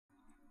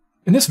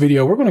In this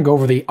video, we're going to go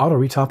over the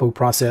Auto-Retopo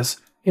process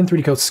in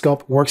 3D Coat's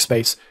Sculpt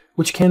workspace,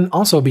 which can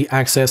also be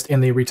accessed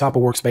in the Retopo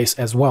workspace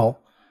as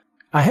well.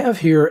 I have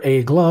here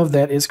a glove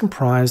that is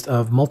comprised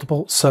of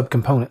multiple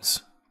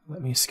subcomponents.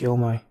 Let me scale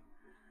my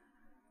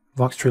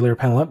Vox Tree layer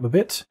panel up a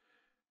bit.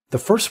 The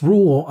first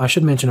rule I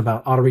should mention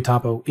about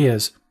Auto-Retopo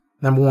is,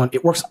 number one,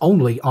 it works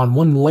only on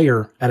one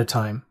layer at a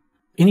time.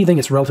 Anything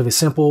that's relatively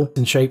simple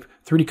in shape,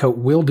 3D Coat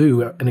will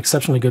do an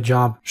exceptionally good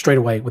job straight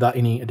away without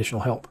any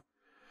additional help.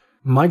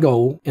 My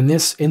goal in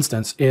this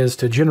instance is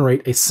to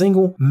generate a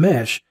single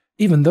mesh,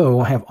 even though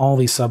I have all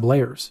these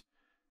sub-layers.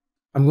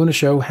 I'm going to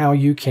show how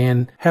you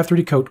can have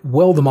 3D Coat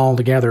weld them all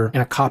together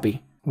in a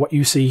copy. What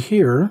you see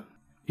here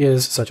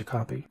is such a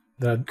copy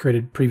that I'd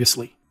created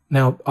previously.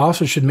 Now, I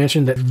also should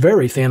mention that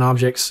very thin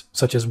objects,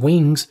 such as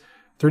wings,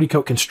 3D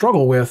Coat can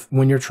struggle with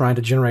when you're trying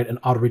to generate an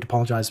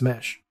auto-retopologized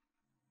mesh.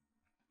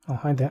 I'll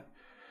hide that.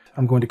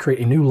 I'm going to create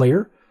a new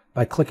layer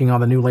by clicking on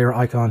the new layer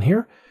icon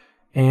here,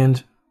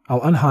 and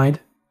I'll unhide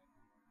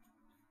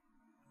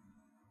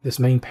this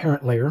main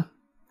parent layer.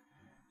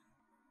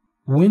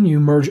 When you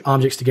merge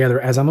objects together,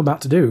 as I'm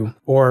about to do,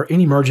 or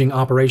any merging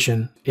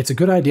operation, it's a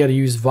good idea to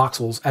use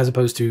voxels as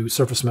opposed to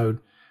surface mode.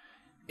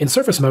 In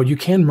surface mode, you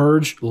can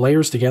merge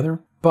layers together,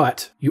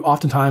 but you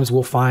oftentimes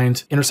will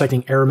find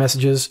intersecting error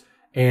messages,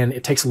 and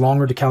it takes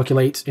longer to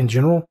calculate in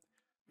general.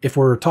 If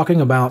we're talking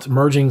about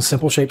merging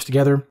simple shapes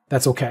together,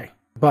 that's okay.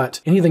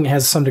 But anything that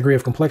has some degree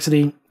of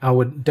complexity, I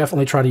would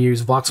definitely try to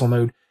use voxel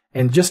mode.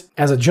 And just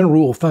as a general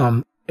rule of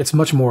thumb, it's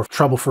much more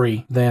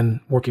trouble-free than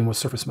working with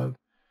surface mode.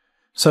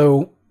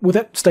 So with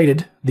that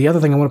stated, the other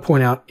thing I want to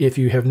point out, if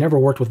you have never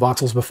worked with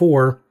voxels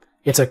before,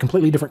 it's a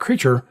completely different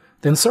creature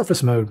than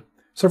surface mode.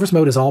 Surface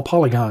mode is all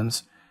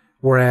polygons,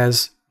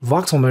 whereas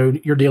voxel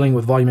mode, you're dealing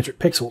with volumetric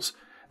pixels.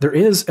 There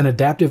is an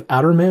adaptive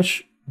outer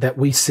mesh that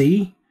we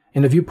see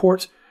in the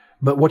viewport,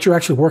 but what you're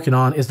actually working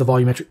on is the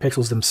volumetric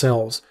pixels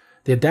themselves.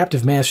 The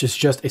adaptive mesh is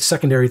just a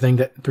secondary thing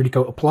that 3D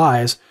Coat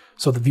applies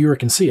so the viewer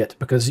can see it,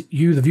 because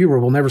you, the viewer,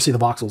 will never see the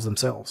voxels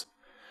themselves.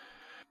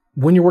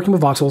 When you're working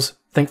with voxels,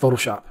 think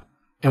Photoshop.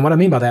 And what I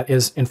mean by that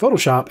is, in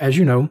Photoshop, as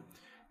you know,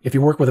 if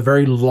you work with a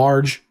very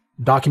large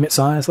document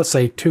size, let's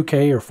say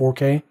 2K or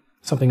 4K,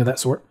 something of that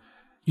sort,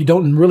 you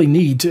don't really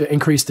need to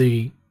increase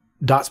the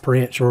dots per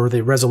inch or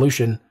the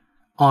resolution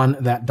on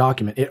that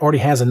document. It already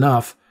has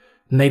enough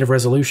native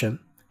resolution.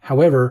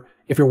 However,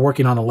 if you're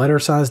working on a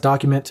letter-sized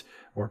document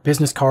or a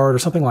business card or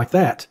something like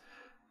that,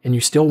 and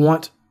you still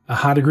want a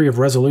high degree of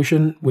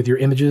resolution with your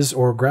images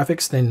or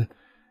graphics, then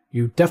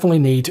you definitely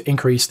need to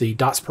increase the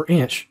dots per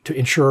inch to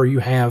ensure you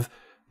have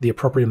the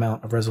appropriate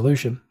amount of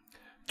resolution.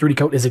 3D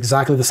Coat is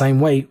exactly the same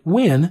way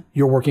when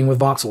you're working with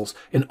voxels,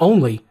 and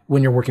only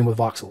when you're working with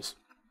voxels.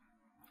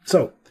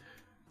 So,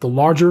 the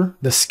larger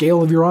the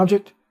scale of your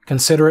object,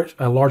 consider it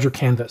a larger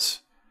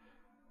canvas.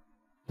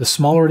 The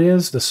smaller it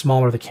is, the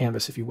smaller the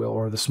canvas, if you will,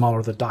 or the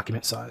smaller the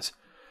document size,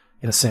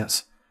 in a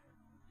sense.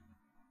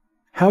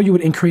 How you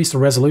would increase the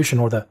resolution,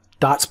 or the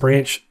dots per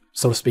inch,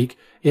 so to speak,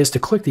 is to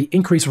click the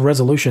increase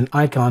resolution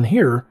icon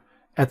here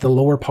at the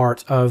lower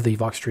part of the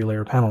Vox Tree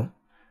layer panel.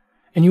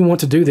 And you want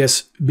to do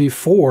this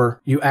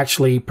before you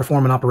actually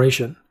perform an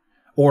operation,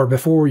 or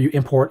before you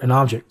import an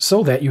object,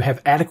 so that you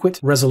have adequate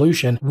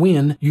resolution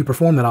when you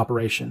perform that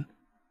operation.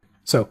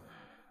 So,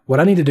 what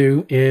I need to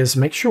do is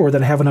make sure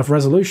that I have enough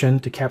resolution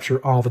to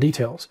capture all the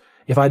details.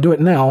 If I do it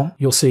now,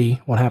 you'll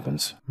see what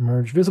happens.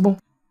 Merge visible.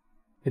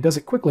 It does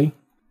it quickly,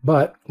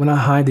 but when I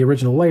hide the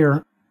original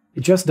layer,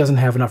 it just doesn't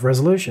have enough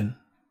resolution.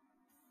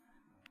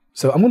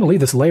 So I'm going to leave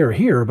this layer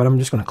here, but I'm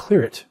just going to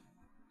clear it.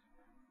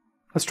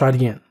 Let's try it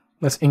again.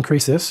 Let's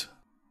increase this.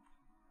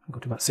 I'll go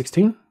to about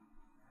 16.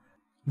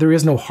 There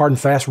is no hard and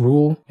fast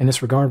rule in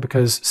this regard,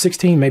 because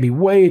 16 may be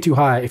way too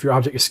high if your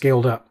object is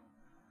scaled up.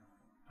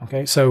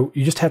 Okay, so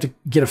you just have to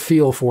get a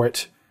feel for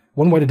it.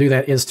 One way to do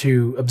that is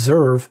to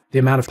observe the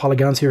amount of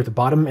polygons here at the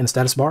bottom in the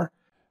status bar.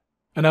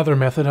 Another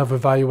method of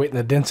evaluating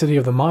the density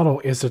of the model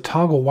is to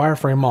toggle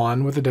wireframe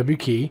on with the W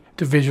key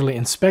to visually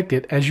inspect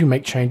it as you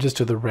make changes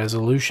to the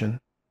resolution.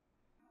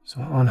 So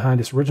I'll unhide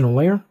this original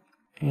layer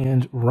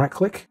and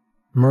right-click,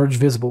 merge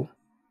visible.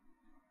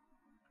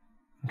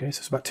 Okay, so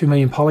it's about 2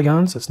 million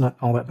polygons. That's not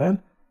all that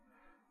bad.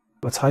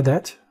 Let's hide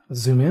that. Let's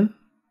zoom in.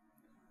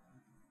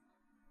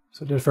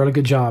 So it did a fairly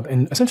good job.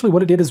 And essentially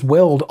what it did is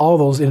weld all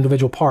those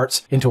individual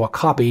parts into a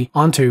copy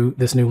onto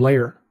this new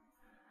layer.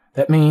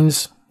 That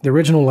means the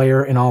original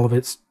layer and all of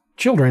its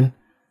children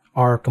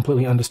are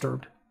completely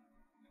undisturbed.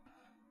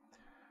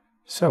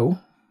 So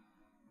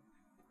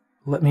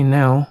let me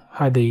now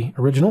hide the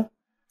original.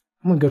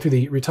 I'm going to go to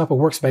the Retopo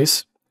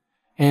workspace,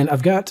 and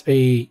I've got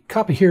a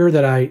copy here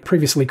that I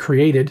previously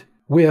created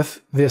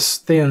with this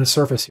thin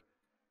surface.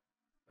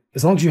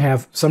 As long as you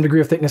have some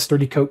degree of thickness,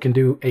 3D Coat can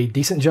do a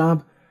decent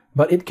job,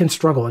 but it can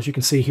struggle, as you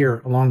can see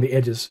here along the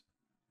edges.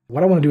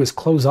 What I want to do is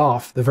close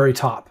off the very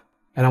top,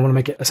 and I want to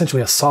make it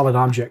essentially a solid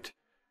object.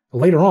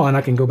 Later on,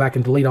 I can go back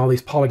and delete all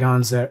these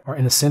polygons that are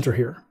in the center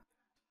here.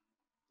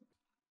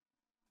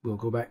 We'll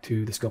go back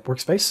to the Sculpt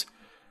workspace,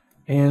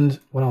 and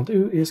what I'll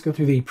do is go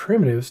to the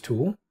Primitives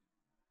tool,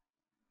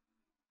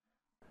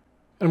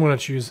 I'm going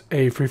to choose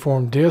a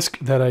freeform disk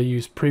that I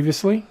used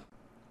previously.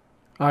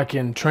 I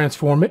can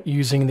transform it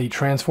using the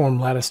Transform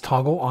Lattice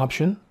Toggle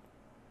option.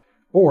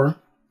 Or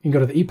you can go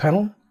to the E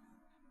panel.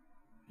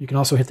 You can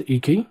also hit the E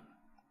key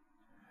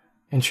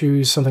and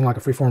choose something like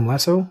a freeform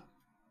lasso.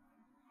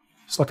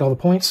 Select all the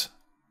points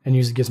and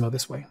use the gizmo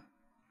this way.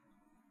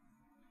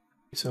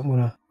 So I'm going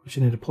to push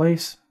it into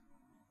place.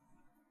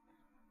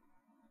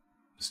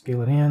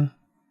 Scale it in.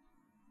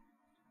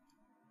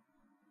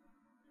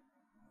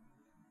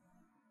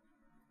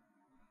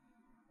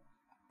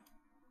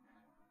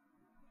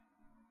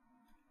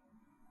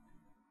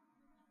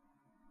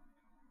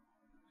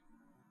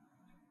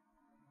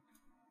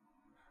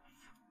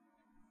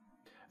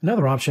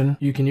 Another option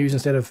you can use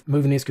instead of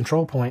moving these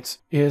control points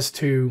is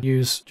to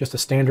use just a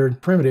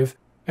standard primitive,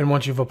 and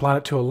once you've applied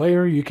it to a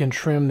layer, you can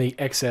trim the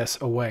excess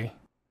away.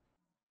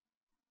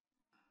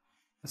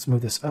 Let's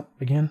move this up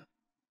again.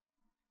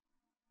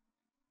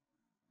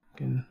 You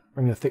can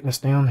bring the thickness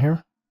down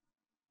here.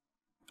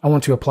 I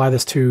want to apply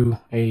this to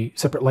a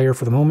separate layer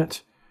for the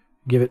moment.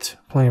 Give it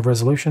plenty of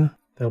resolution.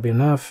 That'll be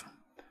enough.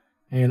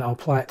 And I'll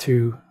apply it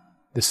to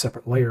this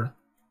separate layer.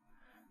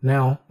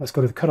 Now, let's go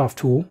to the cutoff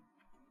tool.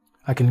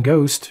 I can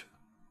ghost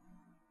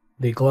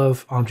the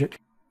glove object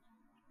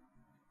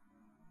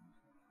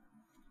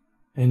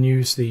and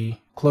use the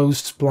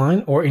closed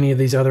spline or any of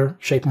these other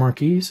shape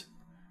marquees.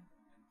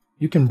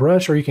 You can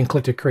brush or you can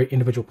click to create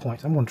individual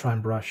points. I'm going to try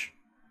and brush.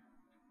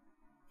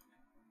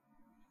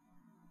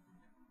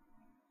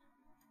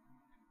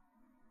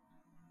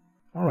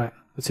 Alright,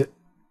 let's hit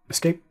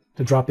escape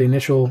to drop the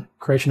initial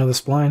creation of the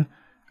spline.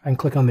 I can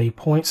click on the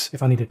points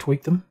if I need to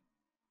tweak them.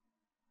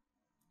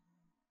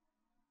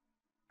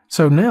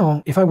 So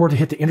now, if I were to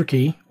hit the Enter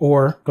key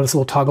or go to this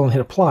little toggle and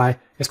hit Apply,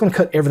 it's going to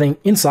cut everything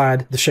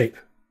inside the shape.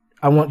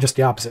 I want just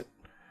the opposite.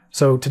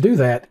 So to do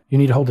that, you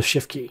need to hold the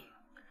Shift key.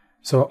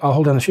 So I'll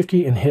hold down the Shift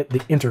key and hit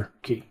the Enter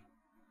key.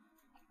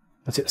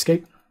 Let's hit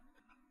Escape.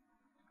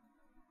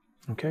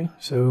 Okay,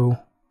 so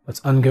let's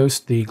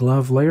unghost the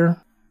glove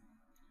layer.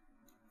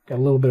 Got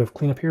a little bit of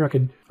cleanup here.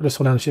 I'll just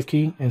hold down the Shift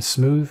key and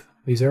smooth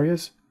these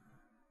areas.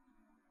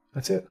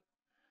 That's it.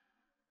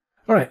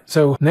 All right,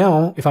 so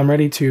now if I'm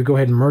ready to go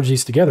ahead and merge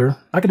these together,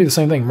 I can do the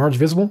same thing, merge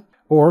visible,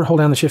 or hold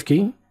down the Shift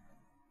key.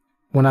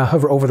 When I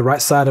hover over the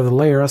right side of the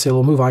layer, I see a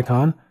little move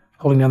icon.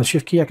 Holding down the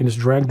Shift key, I can just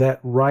drag that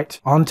right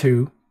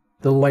onto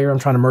the layer I'm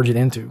trying to merge it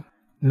into.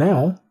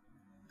 Now,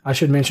 I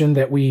should mention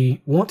that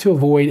we want to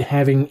avoid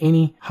having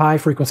any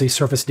high-frequency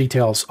surface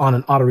details on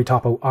an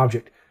Auto-Retopo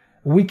object.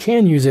 We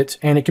can use it,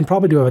 and it can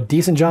probably do a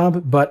decent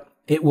job, but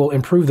it will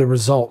improve the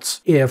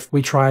results if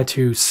we try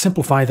to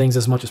simplify things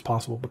as much as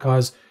possible,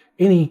 because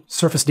any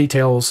surface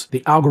details,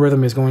 the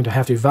algorithm is going to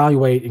have to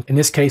evaluate. In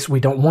this case, we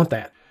don't want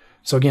that.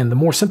 So again, the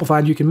more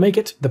simplified you can make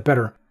it, the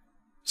better.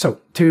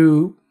 So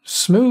to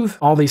smooth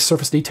all these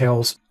surface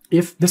details,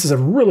 if this is a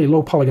really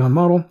low polygon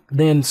model,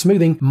 then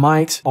smoothing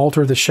might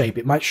alter the shape.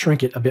 It might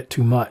shrink it a bit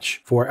too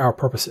much for our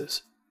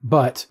purposes.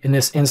 But in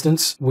this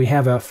instance, we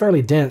have a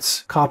fairly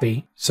dense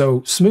copy,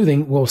 so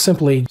smoothing will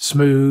simply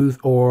smooth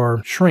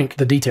or shrink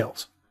the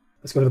details.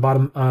 Let's go to the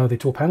bottom of the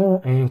tool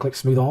panel and click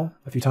Smooth All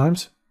a few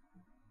times.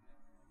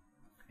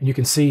 And you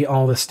can see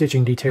all the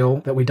stitching detail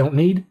that we don't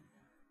need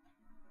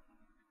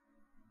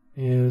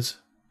is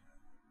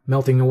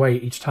melting away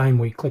each time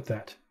we click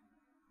that.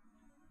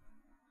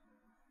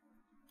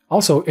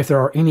 Also, if there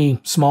are any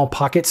small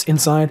pockets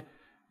inside,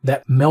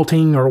 that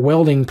melting or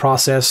welding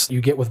process you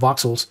get with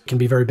voxels can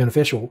be very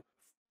beneficial.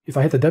 If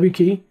I hit the W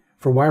key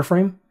for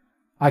wireframe,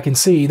 I can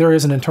see there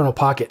is an internal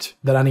pocket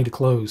that I need to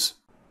close.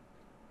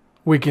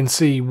 We can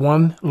see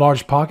one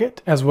large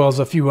pocket as well as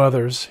a few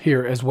others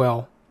here as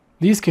well.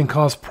 These can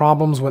cause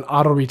problems when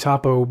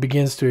Auto-Retopo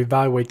begins to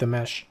evaluate the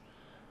mesh.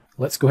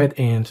 Let's go ahead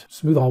and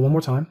smooth all one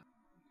more time.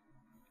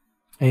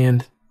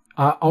 And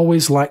I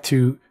always like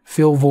to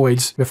fill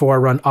voids before I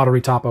run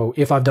Auto-Retopo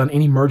if I've done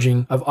any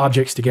merging of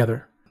objects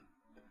together.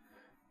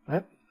 All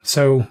right.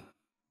 So,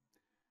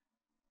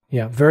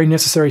 yeah, very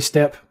necessary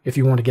step if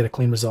you want to get a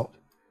clean result.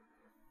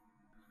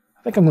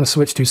 I think I'm going to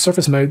switch to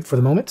surface mode for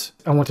the moment.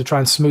 I want to try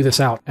and smooth this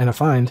out, and I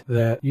find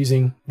that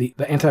using the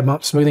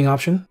anti-bump smoothing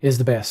option is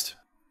the best.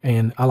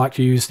 And I like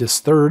to use this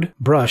third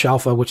brush,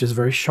 Alpha, which is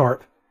very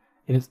sharp.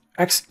 And it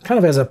acts kind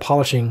of as a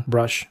polishing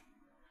brush.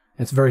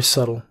 And it's very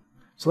subtle.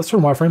 So let's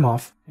turn wireframe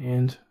off.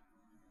 And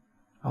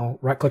I'll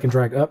right-click and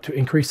drag up to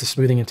increase the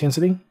smoothing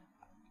intensity.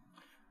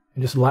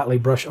 And just lightly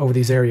brush over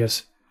these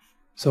areas.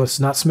 So it's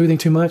not smoothing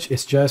too much.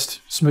 It's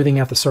just smoothing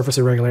out the surface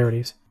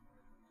irregularities.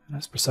 And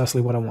that's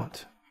precisely what I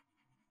want.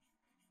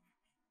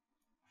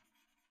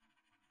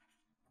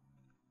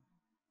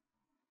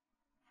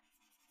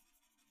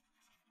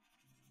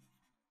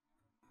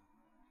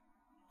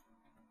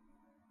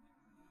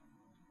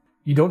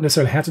 You don't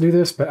necessarily have to do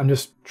this, but I'm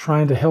just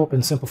trying to help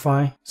and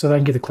simplify so that I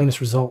can get the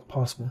cleanest result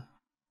possible.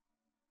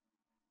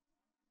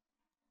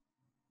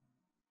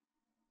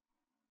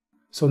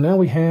 So now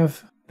we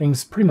have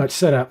things pretty much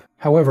set up.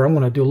 However, I'm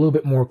going to do a little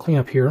bit more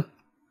cleanup here.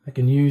 I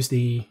can use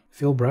the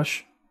fill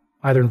brush,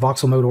 either in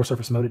voxel mode or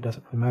surface mode, it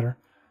doesn't really matter.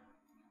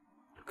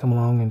 come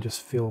along and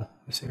just fill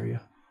this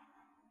area.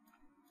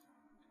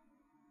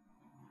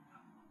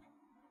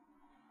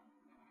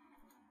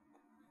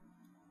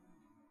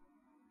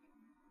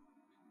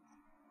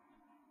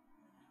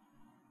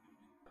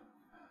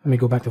 Let me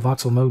go back to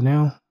voxel mode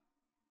now.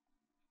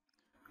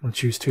 I'm going to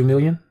choose 2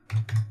 million.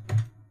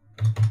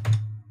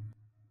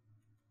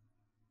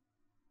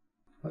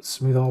 Let's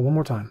smooth all one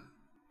more time.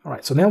 All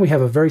right, so now we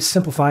have a very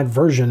simplified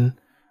version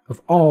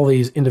of all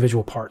these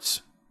individual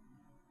parts.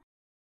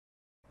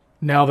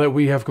 Now that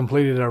we have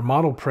completed our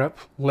model prep,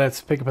 let's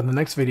pick up in the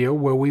next video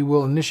where we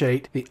will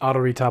initiate the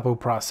Auto-Retopo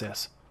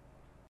process.